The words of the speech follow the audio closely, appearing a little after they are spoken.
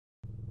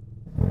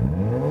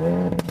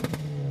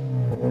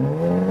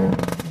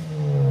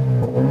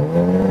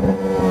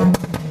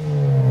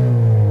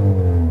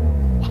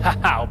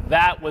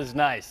was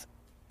nice.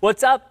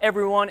 What's up,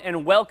 everyone,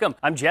 and welcome.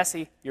 I'm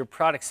Jesse, your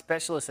product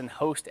specialist and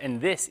host,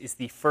 and this is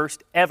the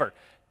first ever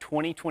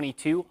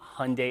 2022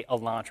 Hyundai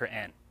Elantra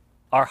N,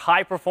 our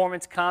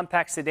high-performance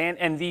compact sedan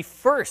and the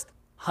first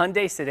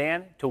Hyundai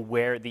sedan to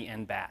wear the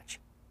N badge.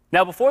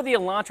 Now, before the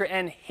Elantra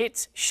N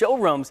hits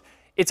showrooms,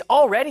 it's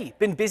already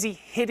been busy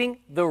hitting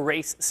the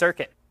race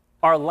circuit.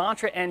 Our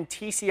Elantra N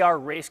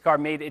TCR race car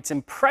made its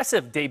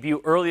impressive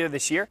debut earlier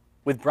this year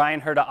with Brian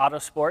Herta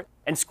Autosport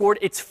and scored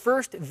its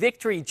first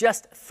victory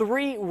just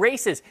 3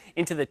 races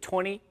into the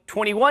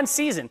 2021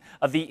 season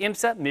of the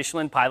IMSA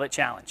Michelin Pilot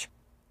Challenge.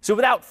 So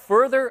without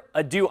further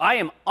ado, I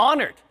am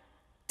honored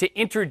to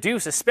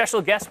introduce a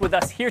special guest with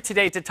us here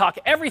today to talk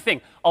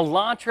everything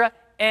Elantra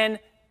N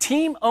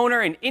team owner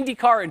and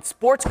IndyCar and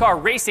sports car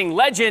racing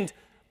legend,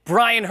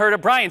 Brian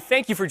Herta. Brian,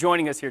 thank you for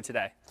joining us here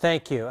today.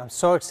 Thank you. I'm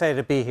so excited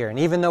to be here. And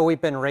even though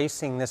we've been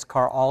racing this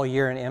car all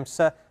year in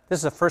IMSA, this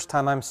is the first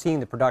time I'm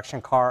seeing the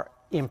production car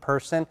in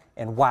person,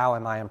 and wow,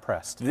 am I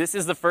impressed. This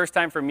is the first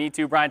time for me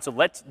too, Brian, so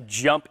let's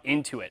jump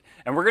into it.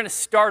 And we're going to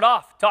start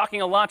off talking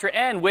Elantra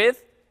N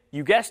with,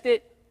 you guessed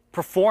it,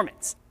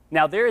 performance.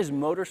 Now, there is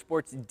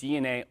motorsports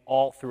DNA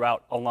all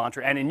throughout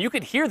Elantra N, and you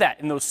could hear that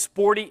in those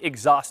sporty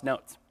exhaust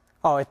notes.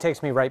 Oh, it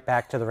takes me right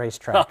back to the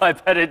racetrack. Oh, I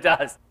bet it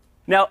does.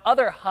 Now,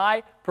 other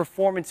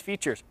high-performance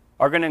features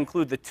are going to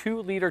include the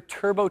 2-liter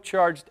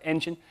turbocharged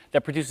engine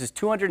that produces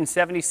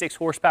 276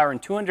 horsepower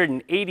and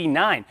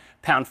 289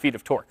 pound-feet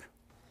of torque.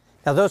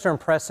 Now, those are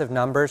impressive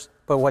numbers,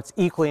 but what's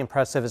equally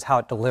impressive is how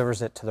it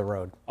delivers it to the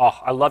road. Oh,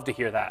 I love to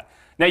hear that.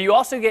 Now, you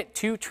also get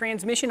 2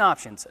 transmission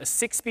options, a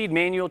 6-speed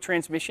manual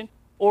transmission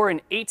or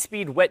an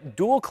 8-speed wet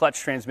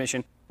dual-clutch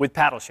transmission with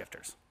paddle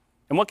shifters.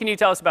 And what can you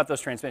tell us about those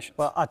transmissions?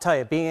 Well, I'll tell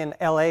you, being an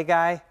LA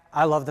guy,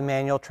 I love the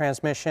manual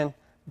transmission,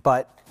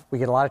 but we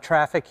get a lot of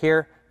traffic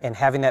here, and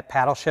having that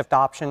paddle shift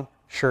option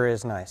sure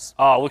is nice.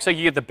 Oh, it looks like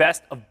you get the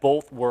best of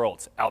both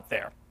worlds out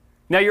there.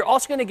 Now, you're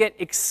also going to get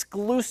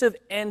exclusive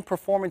N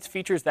performance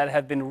features that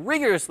have been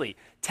rigorously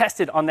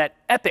tested on that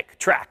epic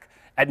track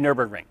at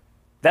Nürburgring.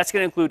 That's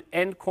going to include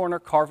end corner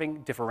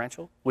carving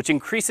differential, which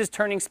increases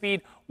turning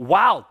speed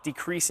while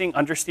decreasing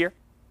understeer.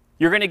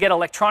 You're going to get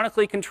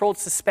electronically controlled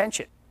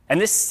suspension.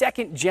 And this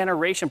second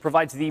generation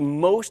provides the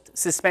most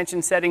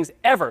suspension settings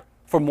ever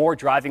for more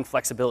driving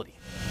flexibility.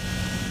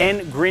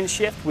 N grin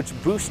shift, which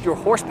boosts your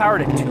horsepower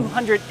to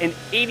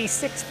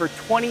 286 for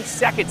 20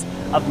 seconds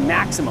of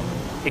maximum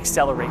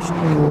acceleration.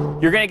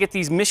 You're going to get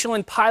these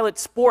Michelin Pilot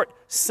Sport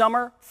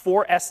Summer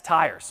 4S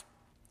tires.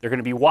 They're going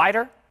to be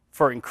wider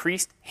for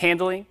increased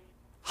handling,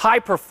 high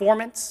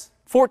performance,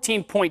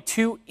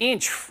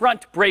 14.2-inch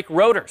front brake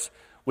rotors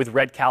with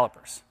red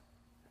calipers.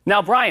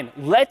 Now, Brian,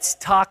 let's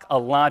talk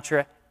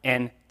Elantra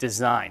N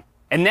design.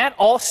 And that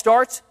all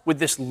starts with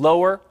this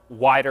lower,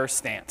 wider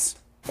stance.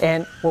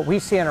 And what we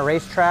see on a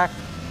racetrack,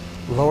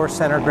 lower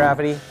center of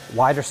gravity,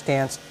 wider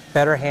stance,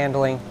 better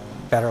handling,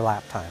 better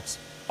lap times.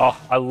 Oh,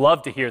 I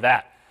love to hear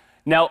that.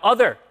 Now,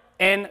 other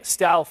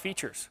N-style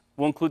features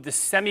will include the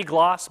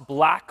semi-gloss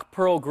black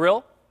pearl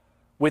grille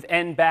with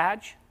N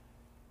badge,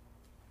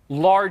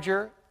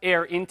 larger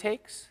air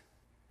intakes,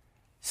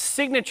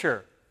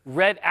 signature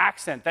red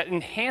accent that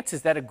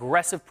enhances that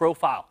aggressive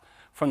profile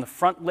from the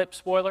front lip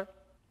spoiler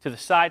to the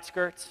side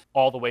skirts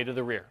all the way to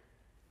the rear.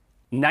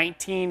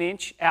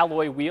 19-inch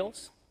alloy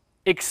wheels,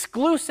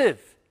 exclusive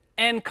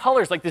N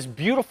colors like this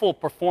beautiful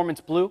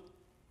performance blue,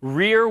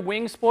 rear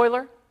wing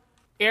spoiler,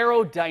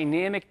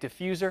 aerodynamic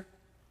diffuser,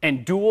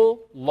 and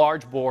dual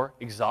large bore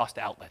exhaust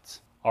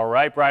outlets. All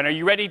right, Brian, are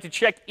you ready to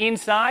check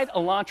inside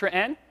Elantra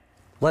N?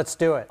 Let's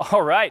do it.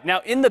 All right,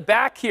 now in the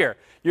back here,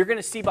 you're going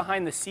to see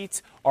behind the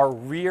seats our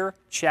rear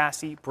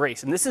chassis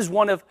brace. And this is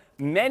one of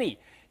many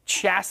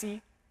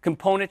chassis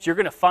components you're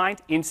going to find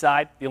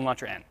inside the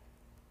Elantra N.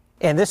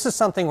 And this is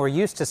something we're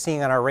used to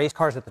seeing on our race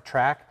cars at the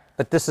track,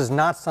 but this is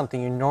not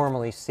something you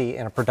normally see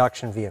in a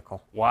production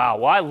vehicle. Wow,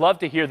 well, I love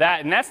to hear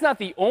that. And that's not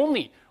the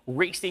only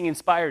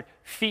racing-inspired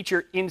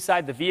feature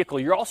inside the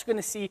vehicle. You're also going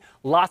to see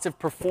lots of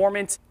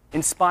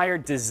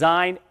performance-inspired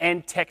design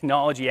and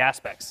technology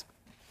aspects,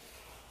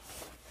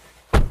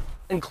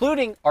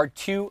 including our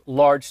 2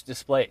 large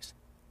displays.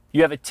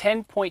 You have a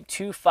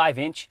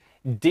 10.25-inch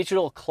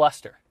digital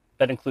cluster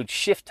that includes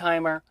shift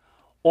timer,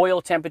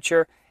 oil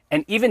temperature,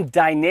 and even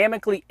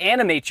dynamically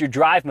animates your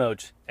drive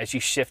modes as you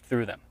shift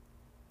through them.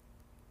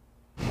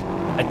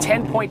 A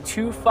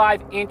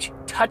 10.25-inch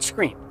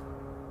touchscreen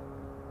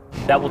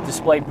that will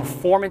display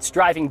performance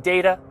driving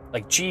data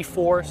like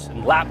G-force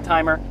and lap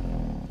timer,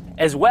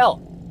 as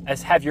well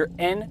as have your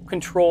N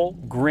Control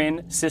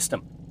Grin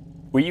system,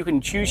 where you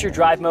can choose your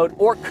drive mode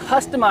or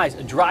customize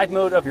a drive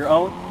mode of your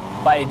own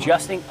by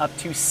adjusting up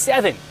to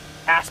 7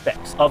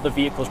 aspects of the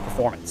vehicle's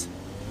performance.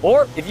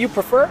 Or if you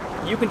prefer,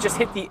 you can just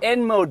hit the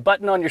N mode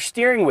button on your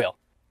steering wheel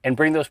and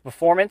bring those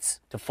performance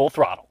to full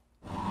throttle.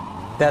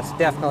 That's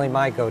definitely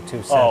my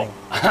go-to setting. Oh,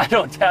 I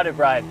don't doubt it,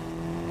 Brian.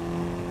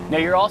 Now,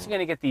 you're also going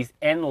to get these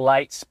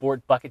N-Lite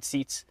Sport bucket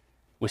seats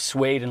with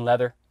suede and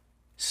leather,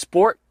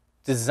 sport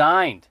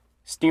designed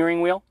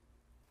steering wheel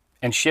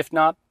and shift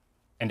knob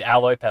and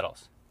alloy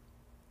pedals.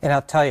 And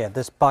I'll tell you,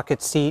 this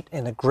bucket seat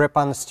and the grip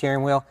on the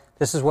steering wheel,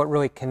 this is what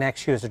really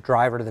connects you as a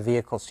driver to the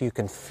vehicle so you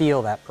can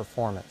feel that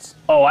performance.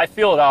 Oh, I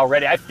feel it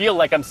already. I feel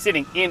like I'm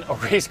sitting in a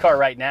race car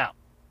right now.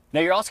 Now,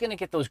 you're also going to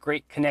get those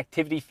great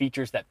connectivity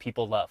features that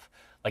people love,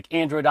 like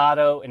Android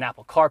Auto and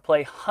Apple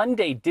CarPlay,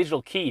 Hyundai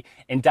Digital Key,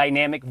 and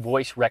dynamic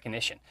voice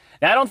recognition.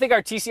 Now, I don't think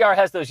our TCR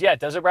has those yet,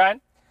 does it, Brian?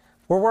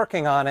 We're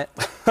working on it.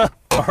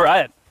 All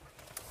right.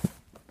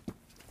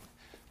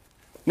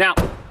 Now,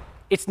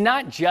 it's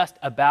not just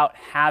about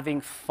having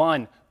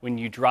fun when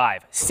you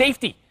drive.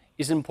 Safety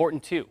is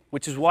important too,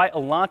 which is why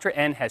Elantra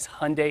N has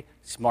Hyundai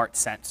Smart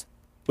Sense,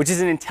 which is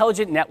an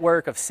intelligent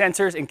network of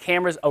sensors and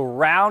cameras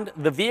around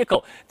the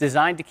vehicle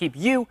designed to keep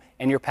you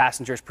and your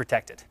passengers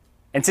protected.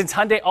 And since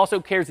Hyundai also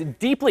cares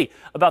deeply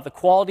about the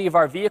quality of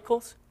our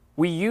vehicles,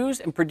 we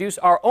use and produce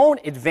our own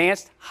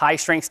advanced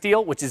high-strength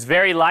steel, which is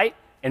very light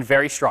and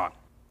very strong.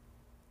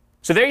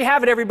 So there you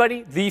have it,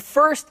 everybody, the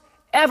first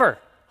ever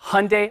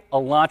Hyundai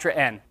Elantra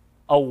N,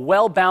 a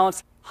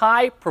well-balanced,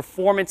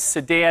 high-performance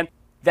sedan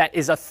that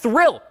is a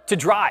thrill to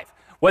drive,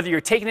 whether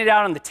you're taking it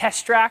out on the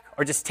test track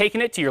or just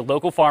taking it to your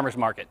local farmer's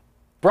market.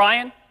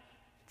 Brian,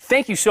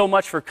 thank you so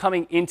much for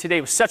coming in today.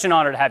 It was such an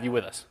honor to have you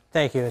with us.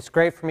 Thank you. It's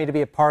great for me to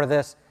be a part of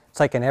this. It's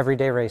like an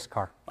everyday race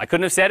car. I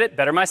couldn't have said it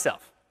better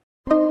myself.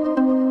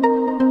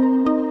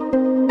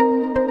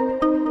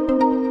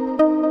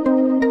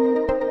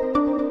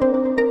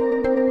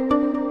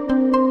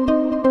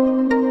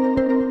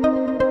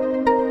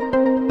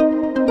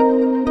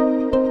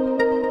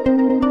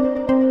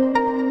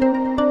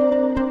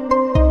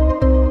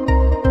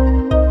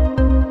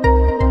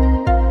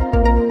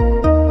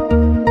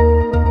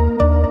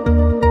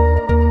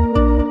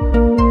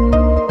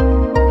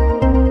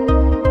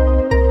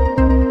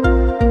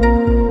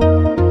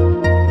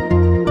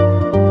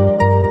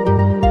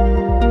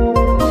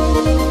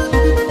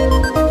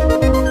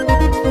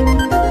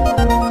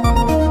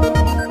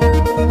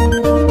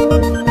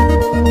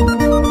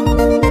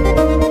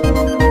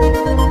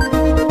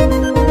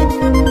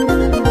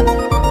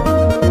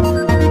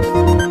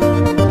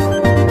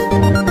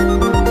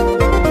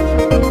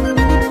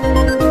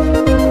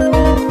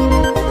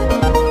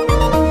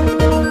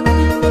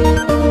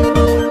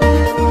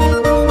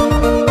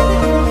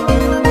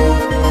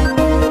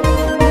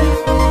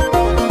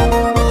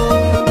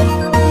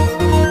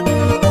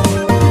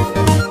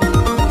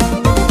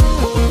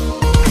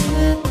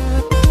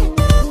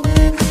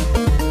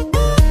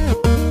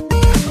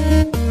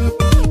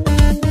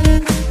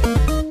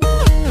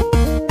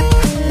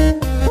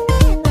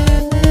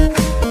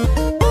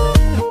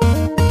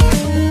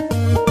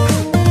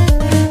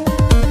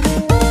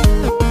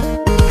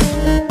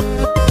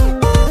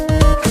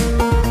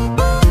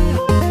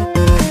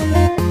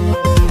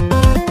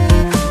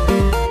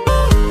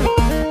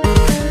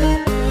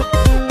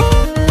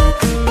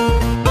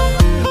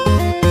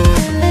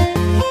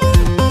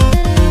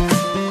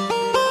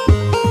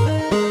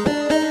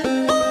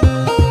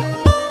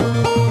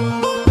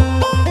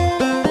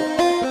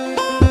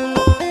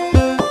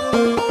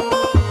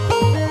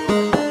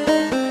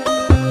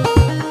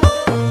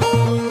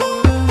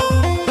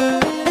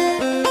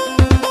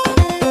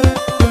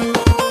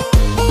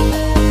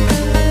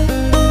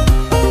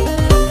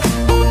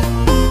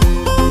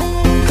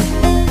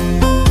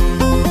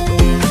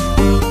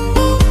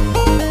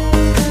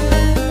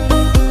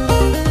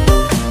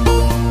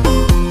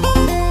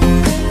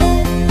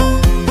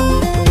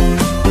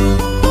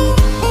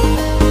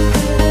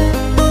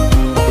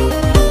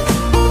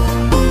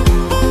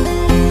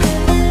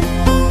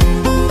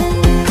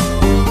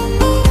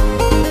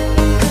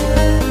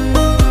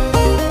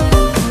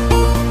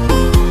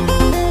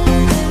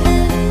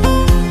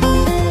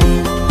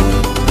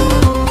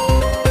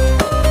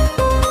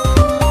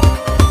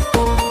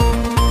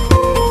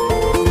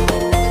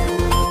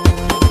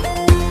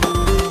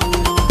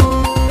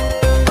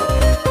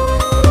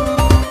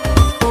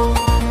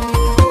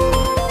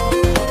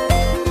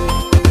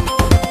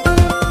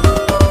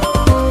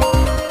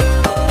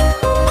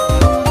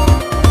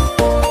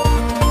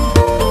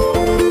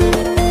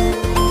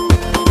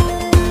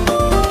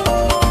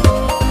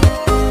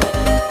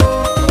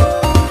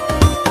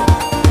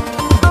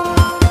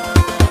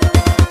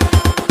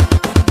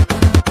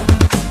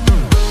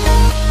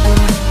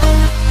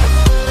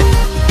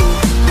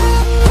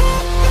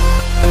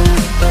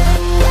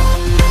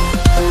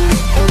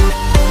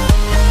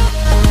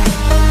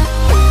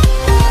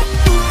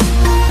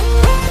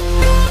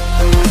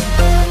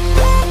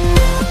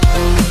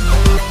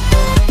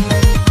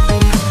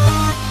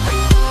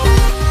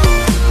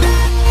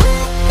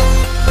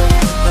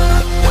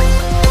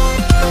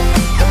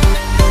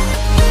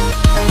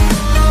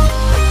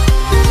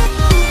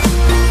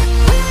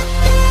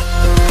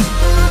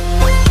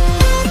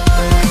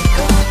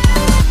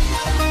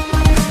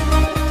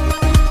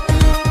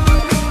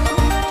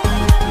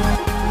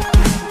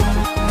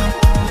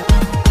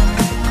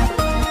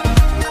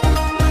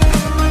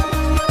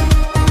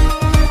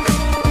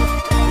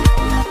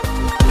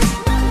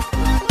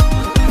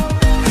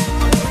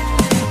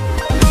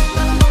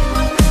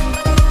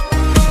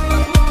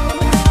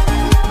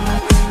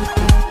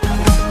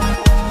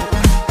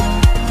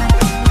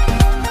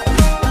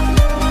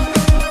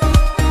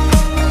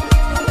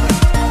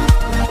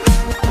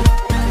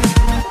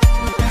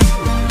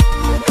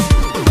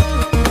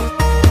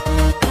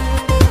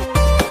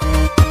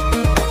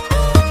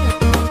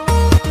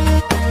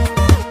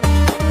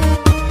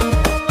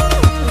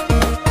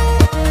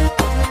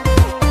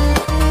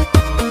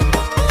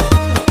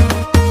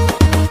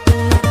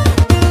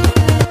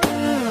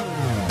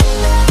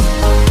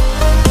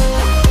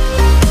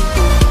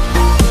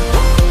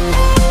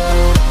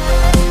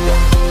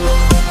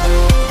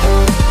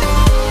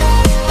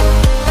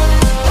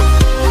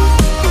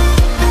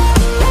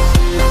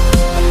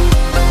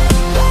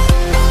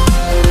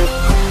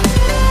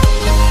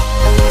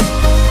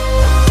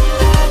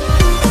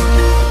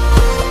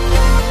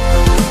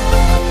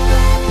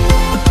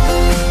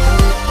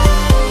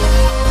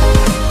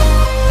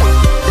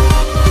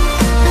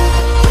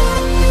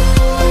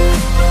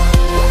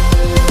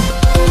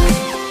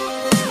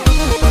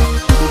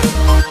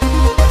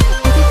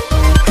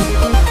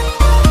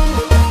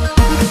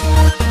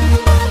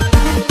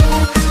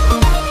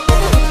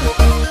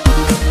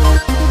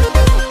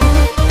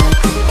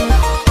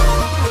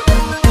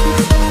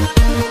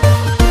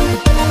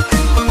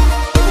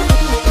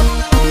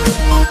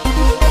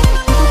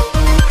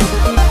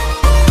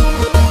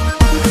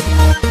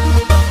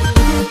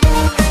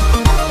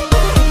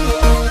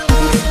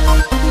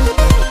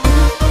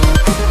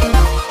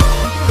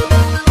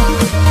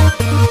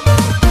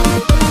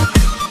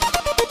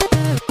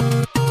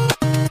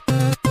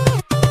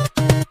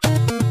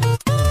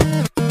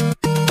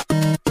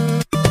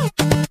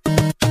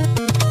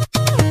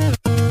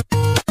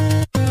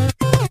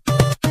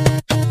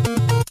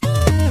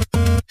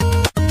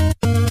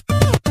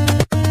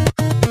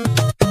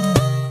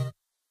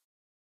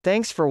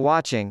 Thanks for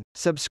watching.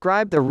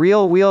 Subscribe the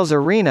Real Wheels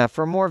Arena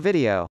for more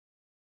video.